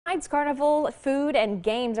Besides carnival, food and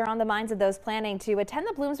games are on the minds of those planning to attend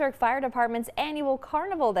the Bloomsburg Fire Department's annual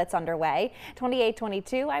carnival that's underway.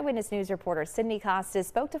 2822 Eyewitness News reporter Sydney Costas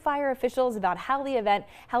spoke to fire officials about how the event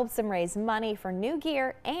helps them raise money for new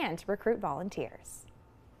gear and recruit volunteers.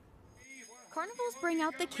 Carnivals bring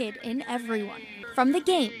out the kid in everyone, from the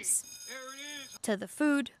games to the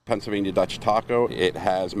food. Pennsylvania Dutch taco. It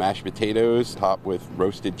has mashed potatoes topped with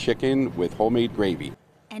roasted chicken with homemade gravy.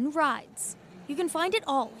 And rides. You can find it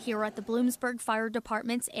all here at the Bloomsburg Fire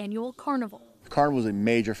Department's annual carnival. The carnival is a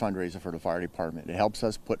major fundraiser for the fire department. It helps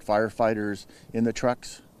us put firefighters in the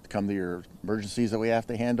trucks to come to your emergencies that we have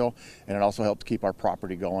to handle, and it also helps keep our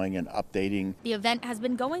property going and updating. The event has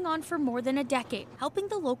been going on for more than a decade, helping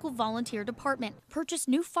the local volunteer department purchase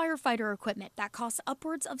new firefighter equipment that costs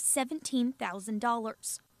upwards of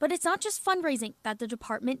 $17,000. But it's not just fundraising that the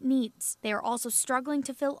department needs. They are also struggling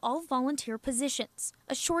to fill all volunteer positions,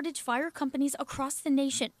 a shortage fire companies across the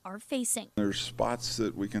nation are facing. There's spots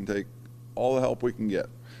that we can take all the help we can get.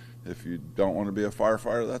 If you don't want to be a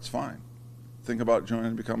firefighter, that's fine. Think about joining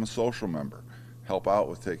and become a social member. Help out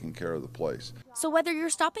with taking care of the place. So whether you're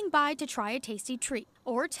stopping by to try a tasty treat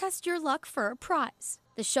or test your luck for a prize,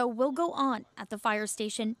 the show will go on at the fire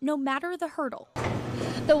station no matter the hurdle.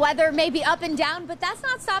 The weather may be up and down, but that's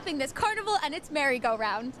not stopping this carnival and its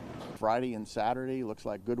merry-go-round. Friday and Saturday looks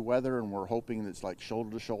like good weather, and we're hoping it's like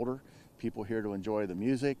shoulder to shoulder. People here to enjoy the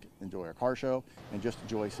music, enjoy our car show, and just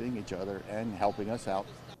enjoy seeing each other and helping us out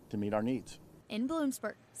to meet our needs. In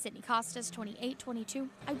Bloomsburg, Sydney Costas, 2822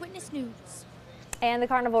 Eyewitness News. And the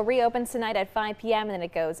carnival reopens tonight at 5 p.m. and then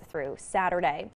it goes through Saturday.